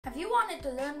Have you wanted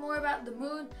to learn more about the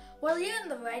moon? Well, you're in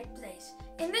the right place.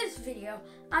 In this video,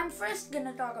 I'm first going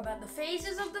to talk about the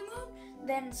phases of the moon,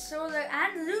 then solar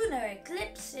and lunar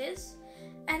eclipses,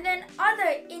 and then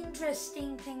other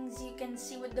interesting things you can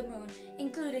see with the moon,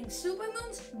 including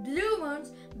supermoons, blue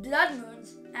moons, blood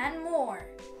moons, and more.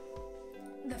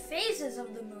 The phases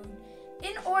of the moon,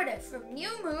 in order from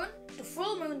new moon to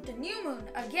full moon to new moon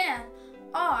again,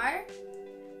 are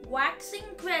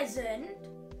waxing crescent,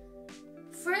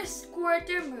 first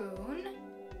quarter moon,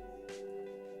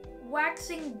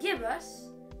 waxing gibbous,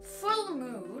 full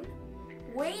moon,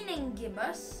 waning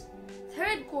gibbous,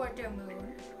 third quarter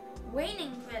moon,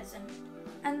 waning crescent,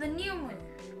 and the new moon.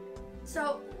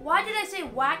 So why did I say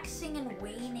waxing and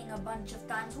waning a bunch of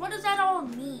times? What does that all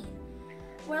mean?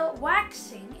 Well,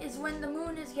 waxing is when the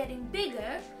moon is getting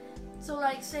bigger. So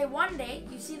like say one day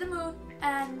you see the moon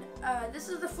and this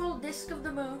is the full disk of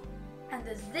the moon and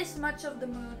there's this much of the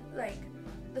moon, like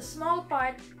the small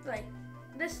part, like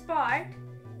this part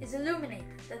is illuminated.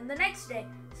 Then the next day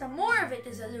some more of it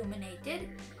is illuminated.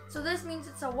 So this means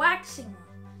it's a waxing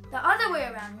moon. The other way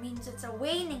around means it's a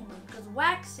waning moon, because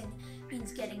waxing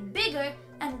means getting bigger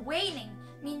and waning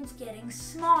means getting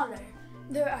smaller.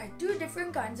 There are two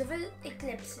different kinds of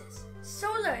eclipses,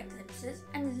 solar eclipses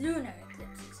and lunar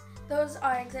eclipses. Those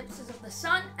are eclipses of the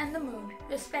sun and the moon,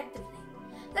 respectively.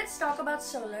 Let's talk about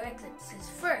solar eclipses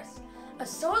first. A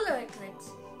solar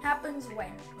eclipse happens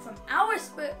when, from our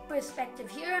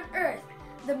perspective here on Earth,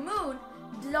 the moon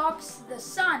blocks the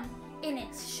sun in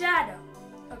its shadow.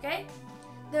 Okay?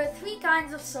 There are three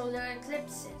kinds of solar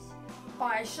eclipses: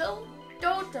 partial,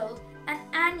 total, and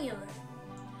annular.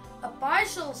 A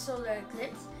partial solar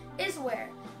eclipse is where,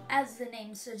 as the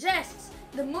name suggests,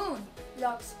 the moon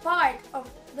blocks part of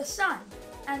the sun,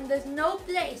 and there's no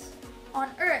place on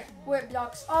Earth where it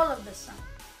blocks all of the sun.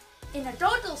 In a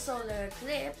total solar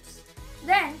eclipse,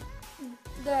 then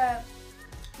there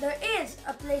is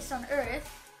a place on Earth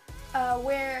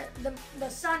where the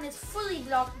sun is fully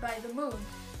blocked by the moon,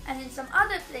 and in some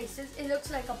other places it looks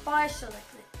like a partial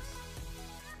eclipse.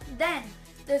 Then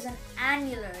there's an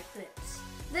annular eclipse.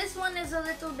 This one is a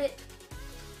little bit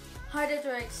harder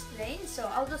to explain, so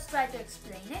I'll just try to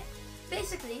explain it.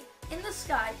 Basically, in the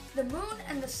sky, the moon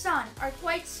and the sun are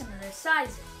quite similar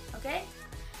sizes, okay?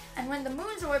 And when the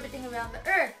moon's orbiting around the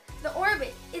Earth, the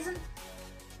orbit isn't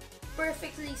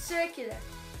perfectly circular.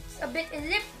 It's a bit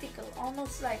elliptical,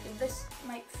 almost like if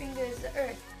my finger is the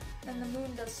Earth, then the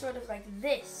moon does sort of like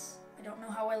this. I don't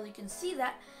know how well you can see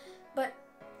that, but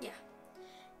yeah.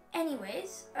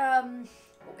 Anyways,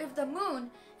 if the moon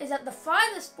is at the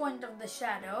farthest point of the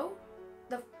shadow,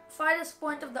 the farthest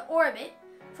point of the orbit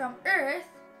from Earth,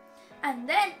 and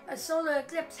then a solar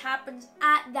eclipse happens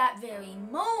at that very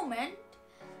moment,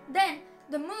 then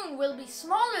the moon will be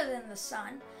smaller than the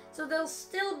sun, so there'll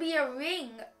still be a ring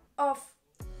of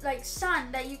like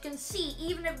sun that you can see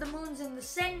even if the moon's in the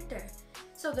center.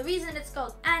 So the reason it's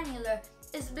called annular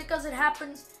is because it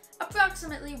happens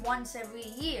approximately once every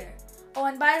year. Oh,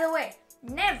 and by the way,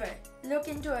 never look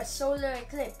into a solar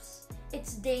eclipse.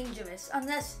 It's dangerous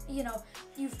unless,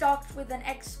 you've talked with an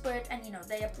expert and,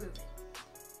 they approve it.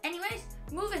 Anyways,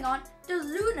 moving on to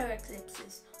lunar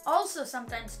eclipses, also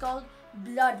sometimes called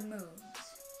blood moons.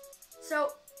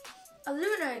 So, a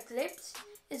lunar eclipse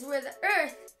is where the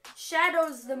Earth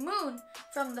shadows the moon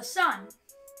from the sun,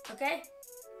 okay?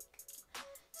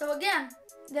 So again,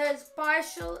 there's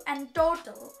partial and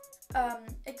total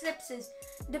eclipses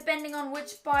depending on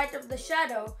which part of the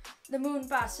shadow the moon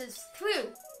passes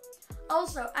through.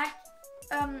 Also,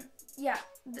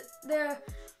 there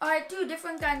are two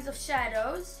different kinds of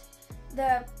shadows: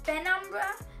 the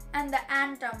penumbra and the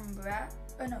antumbra.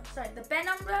 The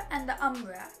penumbra and the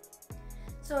umbra.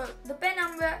 So the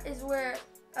penumbra is where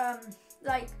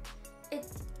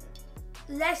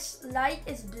less light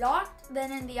is blocked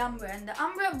than in the umbra, and the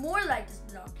umbra more light is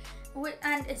blocked,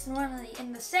 and it's normally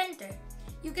in the center.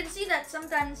 You can see that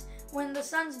sometimes when the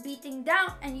sun's beating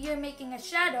down and you're making a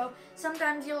shadow,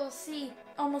 sometimes you'll see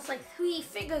almost like three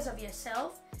figures of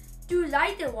yourself, two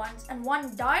lighter ones and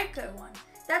one darker one.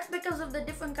 That's because of the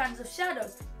different kinds of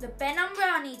shadows, the penumbra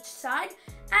on each side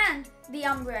and the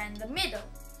umbra in the middle.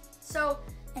 So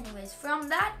anyways, from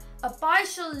that, a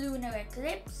partial lunar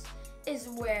eclipse is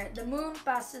where the moon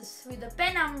passes through the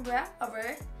penumbra of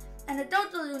Earth, and a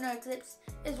total lunar eclipse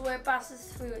is where it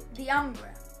passes through the umbra.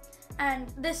 And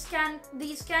these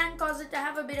can cause it to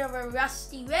have a bit of a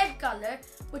rusty red color,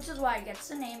 which is why it gets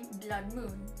the name blood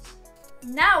moons.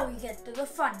 Now we get to the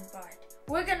fun part.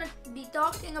 We're gonna be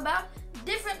talking about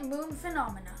different moon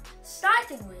phenomena,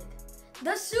 starting with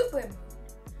the supermoon.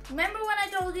 Remember when I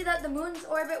told you that the moon's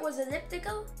orbit was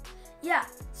elliptical? Yeah,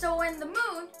 so when the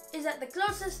moon is at the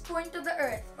closest point to the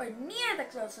Earth, or near the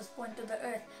closest point to the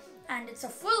Earth, and it's a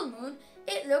full moon,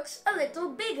 it looks a little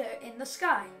bigger in the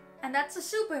sky, and that's a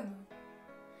supermoon.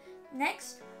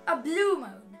 Next, a blue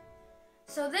moon.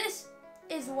 So this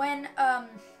is when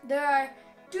there are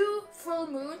 2 full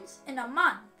moons in a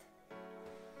month.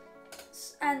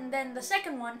 And then the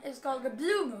second one is called a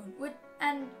blue moon,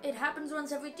 and it happens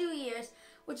once every 2 years,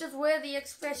 which is where the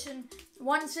expression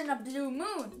once in a blue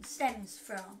moon stems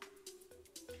from.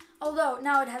 Although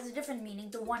now it has a different meaning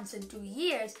to once in 2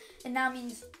 years. It now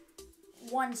means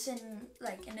once in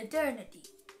like an eternity.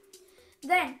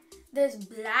 Then there's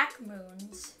black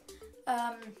moons,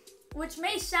 which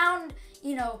may sound,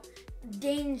 you know,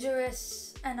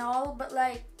 dangerous and all, but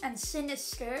and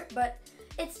sinister, but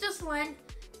it's just when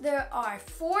there are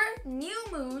 4 new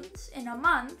moons in a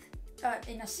month,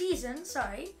 in a season,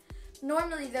 sorry.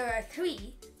 Normally there are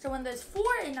 3, so when there's 4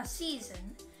 in a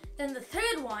season, then the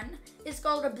third one is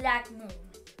called a black moon,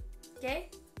 okay?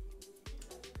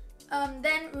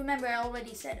 Then remember I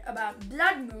already said about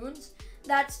blood moons,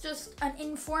 that's just an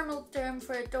informal term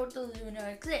for a total lunar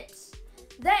eclipse.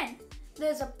 Then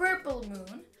there's a purple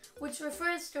moon, which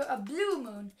refers to a blue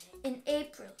moon in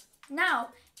April. Now,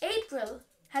 April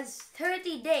has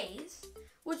 30 days,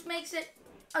 which makes it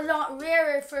a lot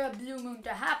rarer for a blue moon to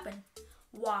happen.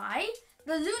 Why?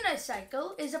 The lunar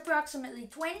cycle is approximately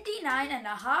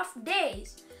 29.5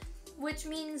 days, which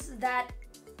means that,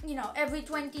 you know, every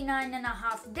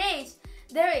 29.5 days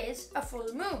there is a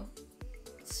full moon.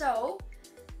 So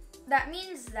that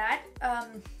means that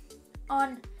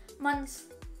on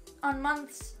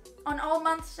all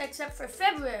months except for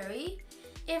February,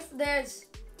 if there's,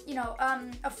 you know,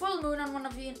 a full moon on one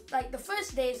of the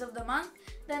first days of the month,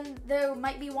 then there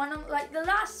might be one on the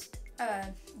last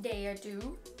day or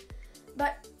two.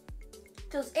 But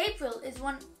because April is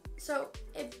one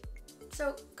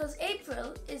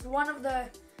of the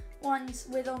ones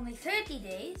with only 30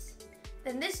 days,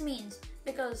 then this means,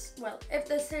 because, well, if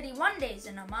there's 31 days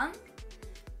in a month,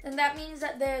 then that means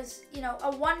that there's, you know,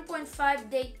 a 1.5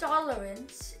 day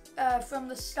tolerance from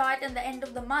the start and the end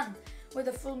of the month where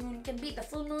the full moon can be. The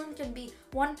full moon can be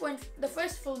the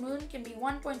first full moon can be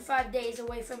 1.5 days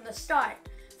away from the start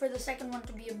for the second one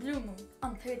to be a blue moon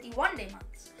on 31-day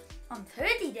months. On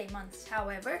 30-day months,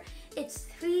 however, it's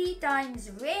 3 times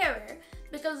rarer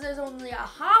because there's only a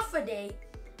half a day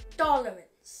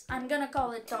tolerance. I'm gonna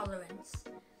call it tolerance.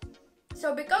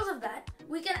 So because of that,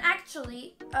 we can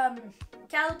actually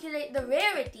calculate the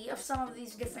rarity of some of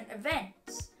these different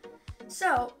events.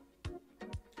 So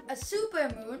a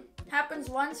supermoon happens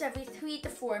once every 3 to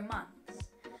 4 months.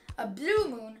 A blue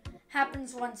moon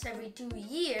happens once every 2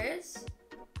 years,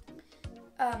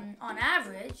 on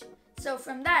average. So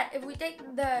from that, if we take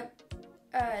the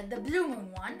blue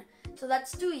moon one, so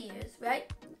that's 2 years,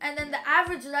 right? And then the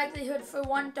average likelihood for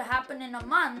one to happen in a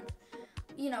month,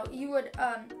 you know, you would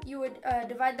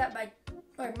divide that by,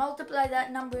 or multiply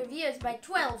that number of years by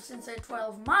 12, since they're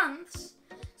 12 months.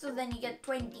 So then you get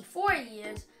 24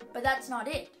 years, but that's not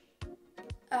it.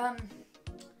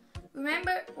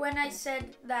 Remember when I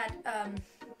said that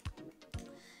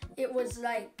it was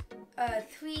like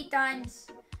 3 times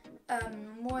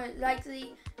more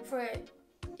likely for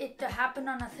it to happen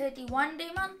on a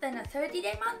 31-day month than a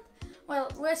 30-day month?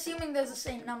 Well, we're assuming there's the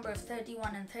same number of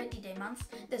 31 and 30-day months.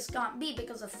 This can't be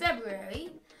because of February.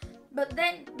 But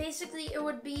then basically it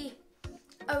would be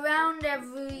around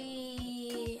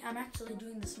every... I'm actually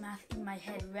doing this math in my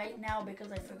head right now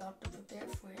because I forgot to prepare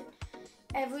for it.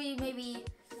 Every maybe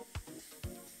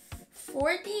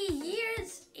 40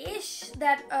 years-ish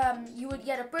that you would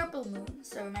get a purple moon.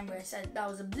 So remember I said that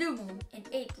was a blue moon in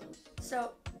April.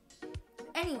 So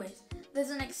anyways, there's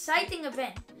an exciting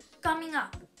event coming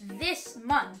up this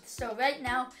month. So right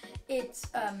now it's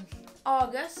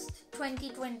August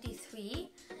 2023,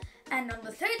 and on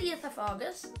the 30th of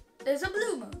August there's a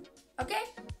blue moon. Okay?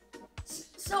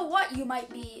 So what, you might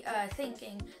be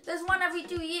thinking, there's one every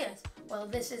 2 years. Well,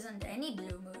 this isn't any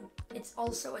blue moon. It's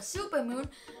also a supermoon,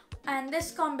 and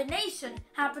this combination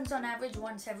happens on average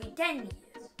once every 10 years.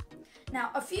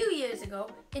 Now, a few years ago,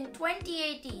 in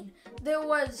 2018, there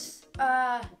was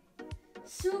a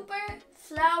super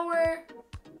flower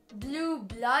blue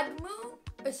blood moon,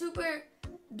 a super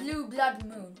blue blood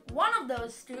moon. One of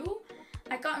those two,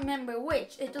 I can't remember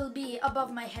which, it'll be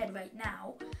above my head right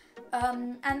now.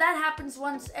 And that happens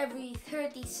once every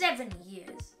 37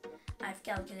 years, I've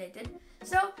calculated.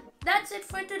 So that's it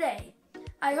for today.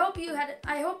 I hope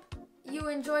you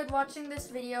enjoyed watching this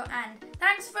video, and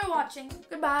thanks for watching.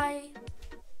 Goodbye.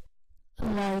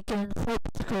 Like and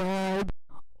subscribe,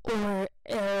 or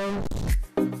else